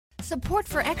Support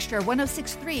for Extra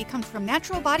 106.3 comes from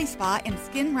Natural Body Spa and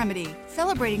Skin Remedy,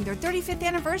 celebrating their 35th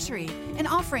anniversary and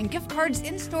offering gift cards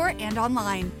in-store and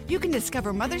online. You can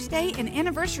discover Mother's Day and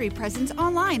anniversary presents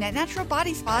online at Natural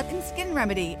Body Spa and Skin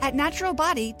Remedy at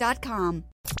naturalbody.com.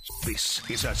 This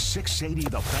is a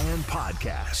 680 The Fan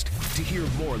podcast. To hear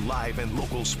more live and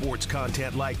local sports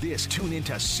content like this, tune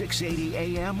into 680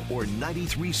 AM or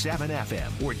 93.7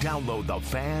 FM or download the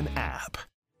Fan app.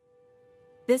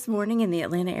 This morning in the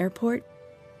Atlanta airport,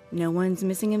 no one's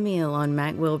missing a meal on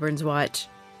Mac Wilburn's watch.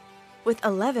 With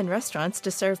 11 restaurants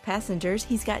to serve passengers,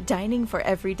 he's got dining for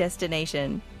every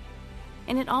destination.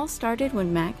 And it all started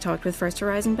when Mac talked with First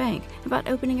Horizon Bank about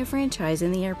opening a franchise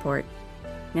in the airport.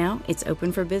 Now it's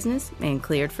open for business and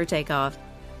cleared for takeoff.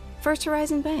 First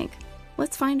Horizon Bank.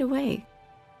 Let's find a way.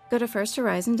 Go to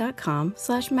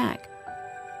firsthorizon.com/Mac.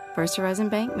 First Horizon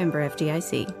Bank, member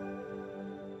FDIC.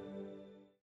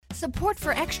 Support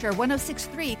for Extra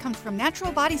 106.3 comes from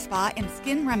Natural Body Spa and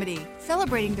Skin Remedy,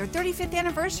 celebrating their 35th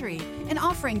anniversary and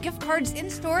offering gift cards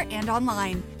in-store and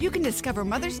online. You can discover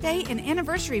Mother's Day and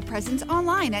anniversary presents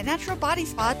online at Natural Body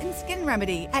Spa and Skin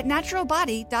Remedy at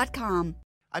naturalbody.com.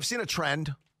 I've seen a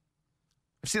trend.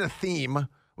 I've seen a theme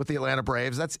with the Atlanta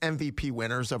Braves. That's MVP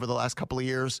winners over the last couple of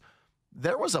years.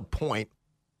 There was a point,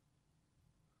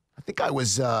 I think I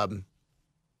was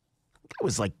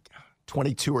like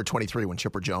 22 or 23 when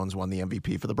Chipper Jones won the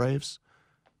MVP for the Braves.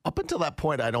 Up until that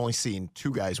point, I'd only seen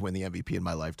two guys win the MVP in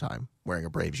my lifetime wearing a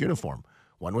Braves uniform.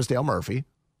 One was Dale Murphy,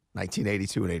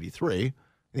 1982 and 83, and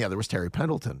the other was Terry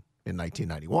Pendleton in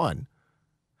 1991.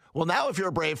 Well, now if you're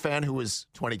a Brave fan who is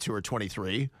 22 or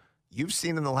 23, you've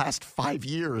seen in the last 5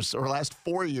 years or last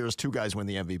 4 years, two guys win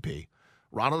the MVP.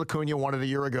 Ronald Acuna won it a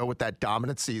year ago with that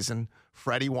dominant season.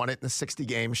 Freddie won it in the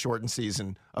 60-game shortened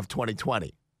season of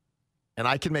 2020. And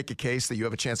I can make a case that you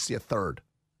have a chance to see a third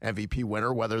MVP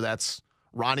winner, whether that's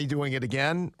Ronnie doing it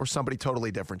again or somebody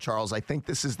totally different. Charles, I think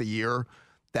this is the year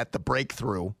that the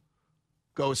breakthrough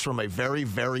goes from a very,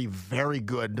 very, very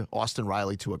good Austin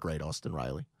Riley to a great Austin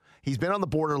Riley. He's been on the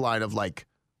borderline of like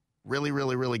really,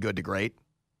 really, really good to great.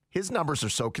 His numbers are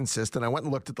so consistent. I went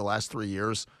and looked at the last 3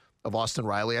 years of Austin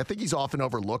Riley. I think he's often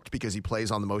overlooked because he plays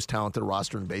on the most talented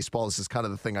roster in baseball. This is kind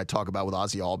of the thing I talk about with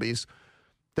Ozzie Albies.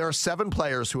 There are 7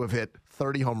 players who have hit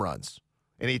 30 home runs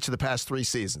in each of the past 3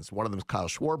 seasons. One of them is Kyle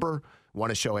Schwarber. One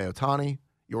is Shohei Ohtani,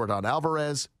 Yordan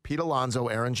Alvarez, Pete Alonso,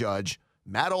 Aaron Judge,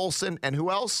 Matt Olson, and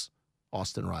who else?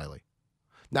 Austin Riley.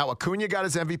 Now, Acuna got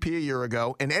his MVP a year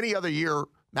ago, and any other year,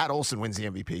 Matt Olson wins the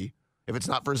MVP, if it's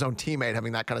not for his own teammate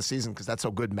having that kind of season, because that's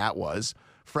how good Matt was.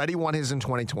 Freddie won his in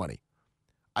 2020.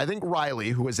 I think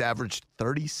Riley, who has averaged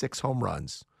 36 home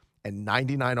runs and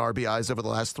 99 RBIs over the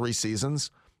last 3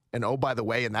 seasons, and oh, by the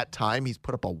way, in that time, he's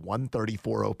put up a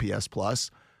 134 OPS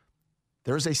plus.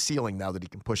 There's a ceiling now that he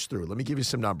can push through. Let me give you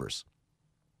some numbers.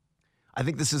 I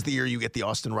think this is the year you get the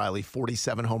Austin Riley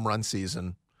 47 home run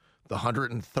season, the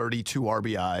 132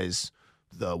 RBIs,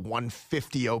 the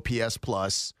 150 OPS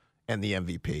plus, and the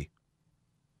MVP.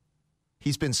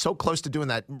 He's been so close to doing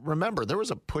that. Remember, there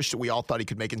was a push that we all thought he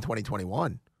could make in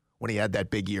 2021 when he had that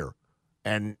big year.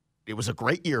 And it was a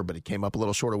great year, but it came up a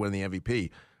little short of winning the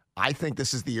MVP. I think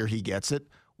this is the year he gets it.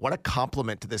 What a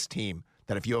compliment to this team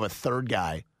that if you have a third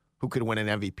guy who could win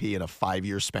an MVP in a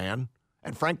 5-year span,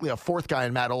 and frankly, a fourth guy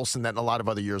in Matt Olson that in a lot of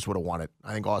other years would have won it.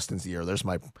 I think Austin's the year. There's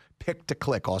my pick to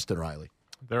click, Austin Riley.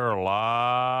 There are a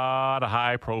lot of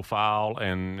high-profile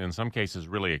and, in some cases,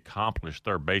 really accomplished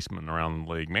third basemen around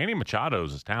the league. Manny Machado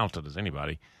is as talented as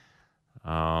anybody.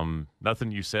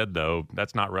 Nothing you said, though,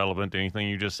 that's not relevant to anything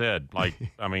you just said. Like,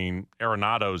 I mean,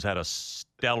 Arenado's had a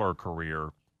stellar career.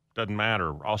 Doesn't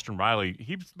matter. Austin Riley,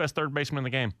 he's the best third baseman in the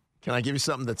game. Can I give you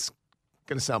something that's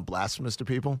going to sound blasphemous to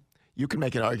people? You can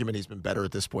make an argument he's been better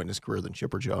at this point in his career than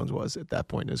Chipper Jones was at that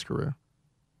point in his career.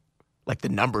 Like, the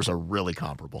numbers are really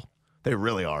comparable. They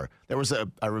really are.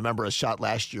 I remember a shot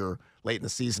last year, late in the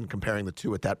season, comparing the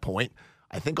two at that point.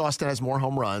 I think Austin has more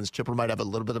home runs. Chipper might have a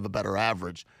little bit of a better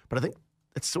average. But I think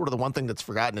it's sort of the one thing that's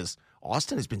forgotten is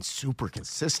Austin has been super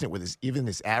consistent with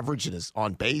his average and his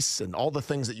on base and all the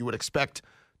things that you would expect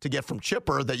to get from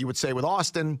Chipper that you would say with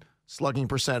Austin, slugging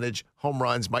percentage, home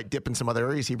runs, might dip in some other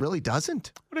areas. He really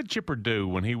doesn't. What did Chipper do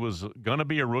when he was going to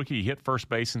be a rookie? He hit first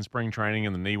base in spring training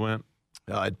and the knee went?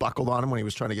 It buckled on him when he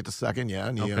was trying to get to second, yeah.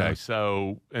 And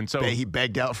he he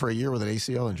begged out for a year with an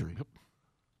ACL injury.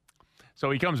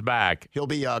 So he comes back. He'll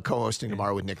be co-hosting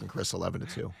tomorrow with Nick and Chris, 11 to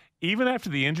 2. Even after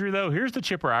the injury, though, here's the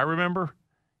Chipper I remember.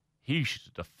 He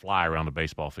used to fly around the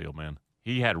baseball field, man.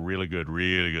 He had really good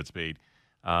speed.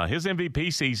 His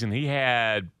MVP season, he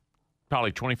had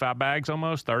probably 25 bags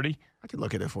almost, 30. I can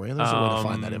look at it for you. There's a way to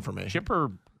find that information.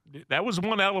 Chipper, that was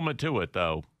one element to it,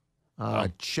 though.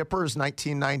 Chipper's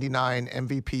 1999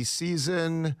 MVP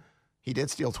season, he did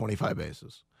steal 25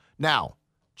 bases. Now,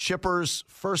 Chipper's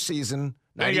first season.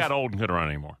 Now he got old and couldn't run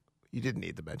anymore. You didn't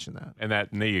need to mention that. And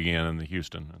that knee again in the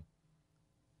Houston.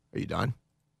 Are you done?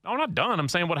 No, I'm not done. I'm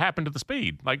saying what happened to the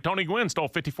speed. Like Tony Gwynn stole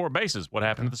 54 bases. What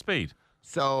happened to the speed?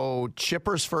 So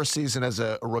Chipper's first season as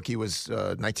a rookie was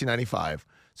 1995.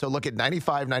 So look at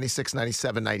 95, 96,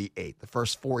 97, 98, the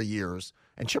first 4 years.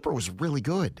 And Chipper was really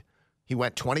good. He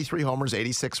went 23 homers,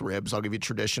 86 ribs. I'll give you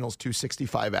traditionals,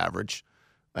 265 average,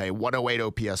 a 108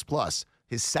 OPS plus.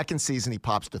 His second season, he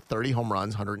pops to 30 home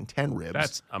runs, 110 ribs.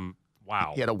 That's,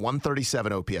 wow. He had a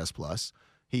 137 OPS plus.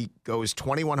 He goes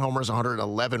 21 homers,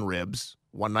 111 ribs,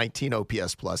 119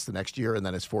 OPS plus the next year. And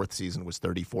then his fourth season was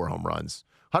 34 home runs,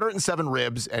 107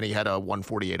 ribs, and he had a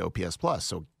 148 OPS plus.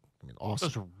 So, I mean, awesome.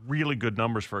 Those are really good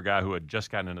numbers for a guy who had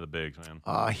just gotten into the bigs,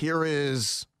 man. Here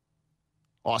is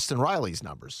Austin Riley's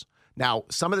numbers. Now,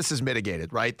 some of this is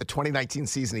mitigated, right? The 2019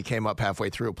 season, he came up halfway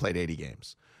through, played 80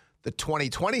 games. The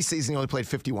 2020 season, he only played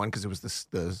 51 because it was the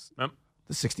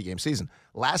 60-game season.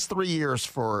 Last 3 years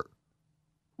for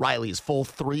Riley's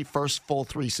first full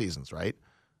three seasons, right?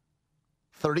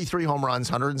 33 home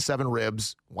runs, 107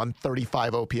 ribs,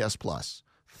 135 OPS plus,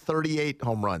 38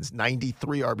 home runs,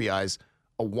 93 RBIs,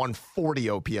 a 140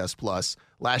 OPS plus.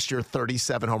 Last year,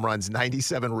 37 home runs,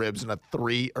 97 ribs, and a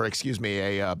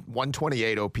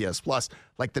 128 OPS plus.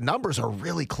 Like, the numbers are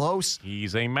really close.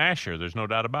 He's a masher. There's no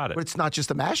doubt about it. But it's not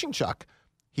just a mashing, Chuck.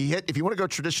 He hit, if you want to go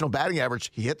traditional batting average,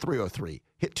 he hit 303,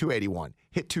 hit 281,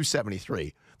 hit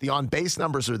 273. The on-base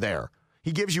numbers are there.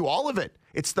 He gives you all of it.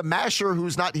 It's the masher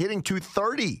who's not hitting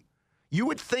 230. You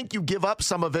would think you give up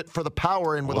some of it for the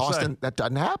power, and with Austin, that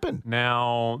doesn't happen.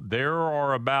 Now, there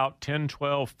are about 10,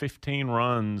 12, 15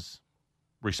 runs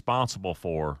responsible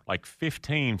for, like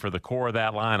 15 for the core of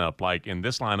that lineup. Like in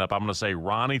this lineup, I'm going to say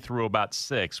Ronnie threw about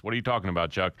 6. What are you talking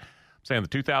about, Chuck? I'm saying the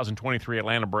 2023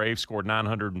 Atlanta Braves scored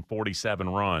 947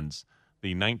 runs.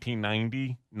 The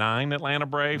 1999 Atlanta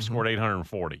Braves scored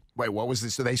 840. Wait, what was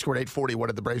this? So they scored 840. What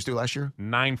did the Braves do last year?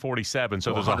 947.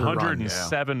 So there's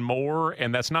 107 more,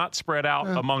 and that's not spread out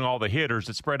among all the hitters.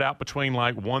 It's spread out between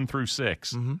like 1 through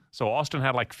 6. So Austin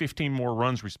had like 15 more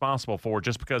runs responsible for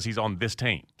just because he's on this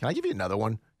team. Can I give you another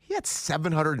one? He had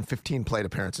 715 plate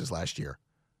appearances last year.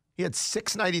 He had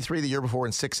 693 the year before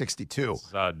and 662.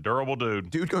 It's a durable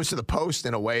dude. Dude goes to the post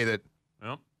in a way that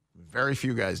very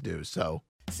few guys do, so...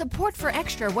 Support for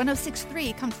Extra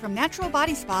 106.3 comes from Natural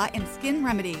Body Spa and Skin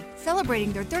Remedy,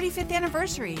 celebrating their 35th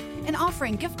anniversary and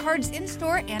offering gift cards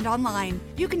in-store and online.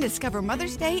 You can discover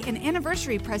Mother's Day and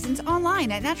anniversary presents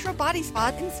online at Natural Body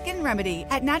Spa and Skin Remedy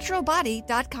at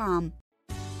naturalbody.com.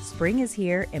 Spring is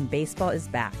here and baseball is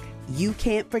back. You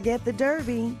can't forget the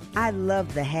Derby. I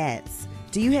love the hats.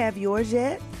 Do you have yours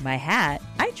yet? My hat?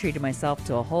 I treated myself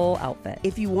to a whole outfit.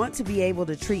 If you want to be able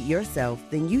to treat yourself,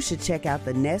 then you should check out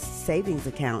the Nest Savings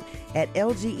Account at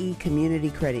LGE Community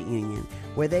Credit Union,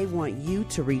 where they want you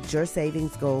to reach your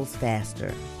savings goals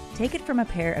faster. Take it from a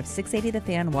pair of 680 The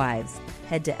Fan wives.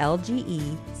 Head to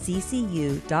lgeccu.org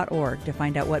to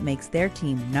find out what makes their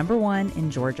team #1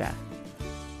 in Georgia.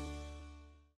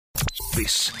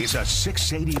 This is a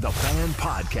 680 The Fan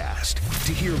podcast.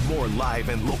 To hear more live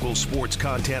and local sports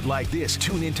content like this,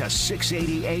 tune into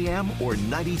 680 AM or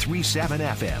 93.7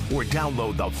 FM or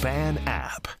download the Fan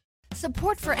app.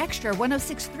 Support for Extra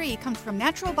 106.3 comes from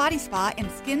Natural Body Spa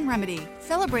and Skin Remedy,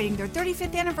 celebrating their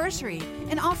 35th anniversary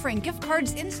and offering gift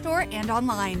cards in-store and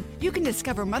online. You can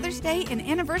discover Mother's Day and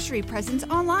anniversary presents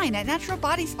online at Natural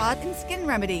Body Spa and Skin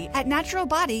Remedy at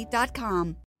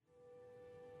naturalbody.com.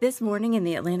 This morning in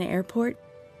the Atlanta airport,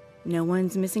 no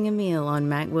one's missing a meal on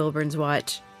Mac Wilburn's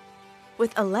watch.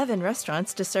 With 11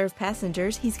 restaurants to serve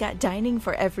passengers, he's got dining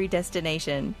for every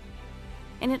destination.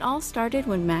 And it all started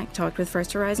when Mac talked with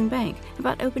First Horizon Bank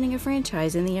about opening a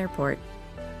franchise in the airport.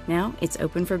 Now it's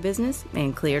open for business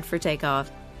and cleared for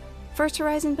takeoff. First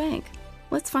Horizon Bank.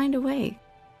 Let's find a way.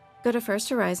 Go to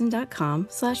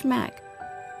firsthorizon.com/Mac.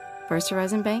 First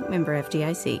Horizon Bank, member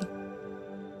FDIC.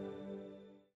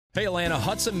 Hey Atlanta,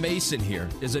 Hudson Mason here.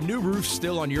 Is a new roof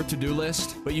still on your to-do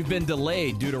list, but you've been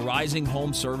delayed due to rising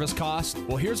home service costs?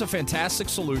 Well, here's a fantastic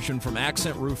solution from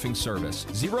Accent Roofing Service.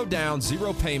 0 down,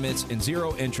 0 payments, and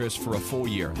 0 interest for a full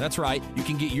year. That's right, you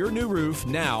can get your new roof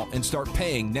now and start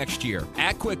paying next year.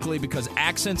 Act quickly because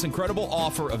Accent's incredible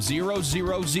offer of 000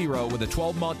 with a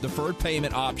 12-month deferred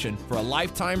payment option for a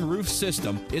lifetime roof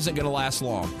system isn't going to last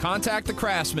long. Contact the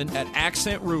craftsman at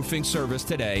Accent Roofing Service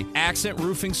today,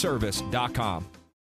 accentroofingservice.com.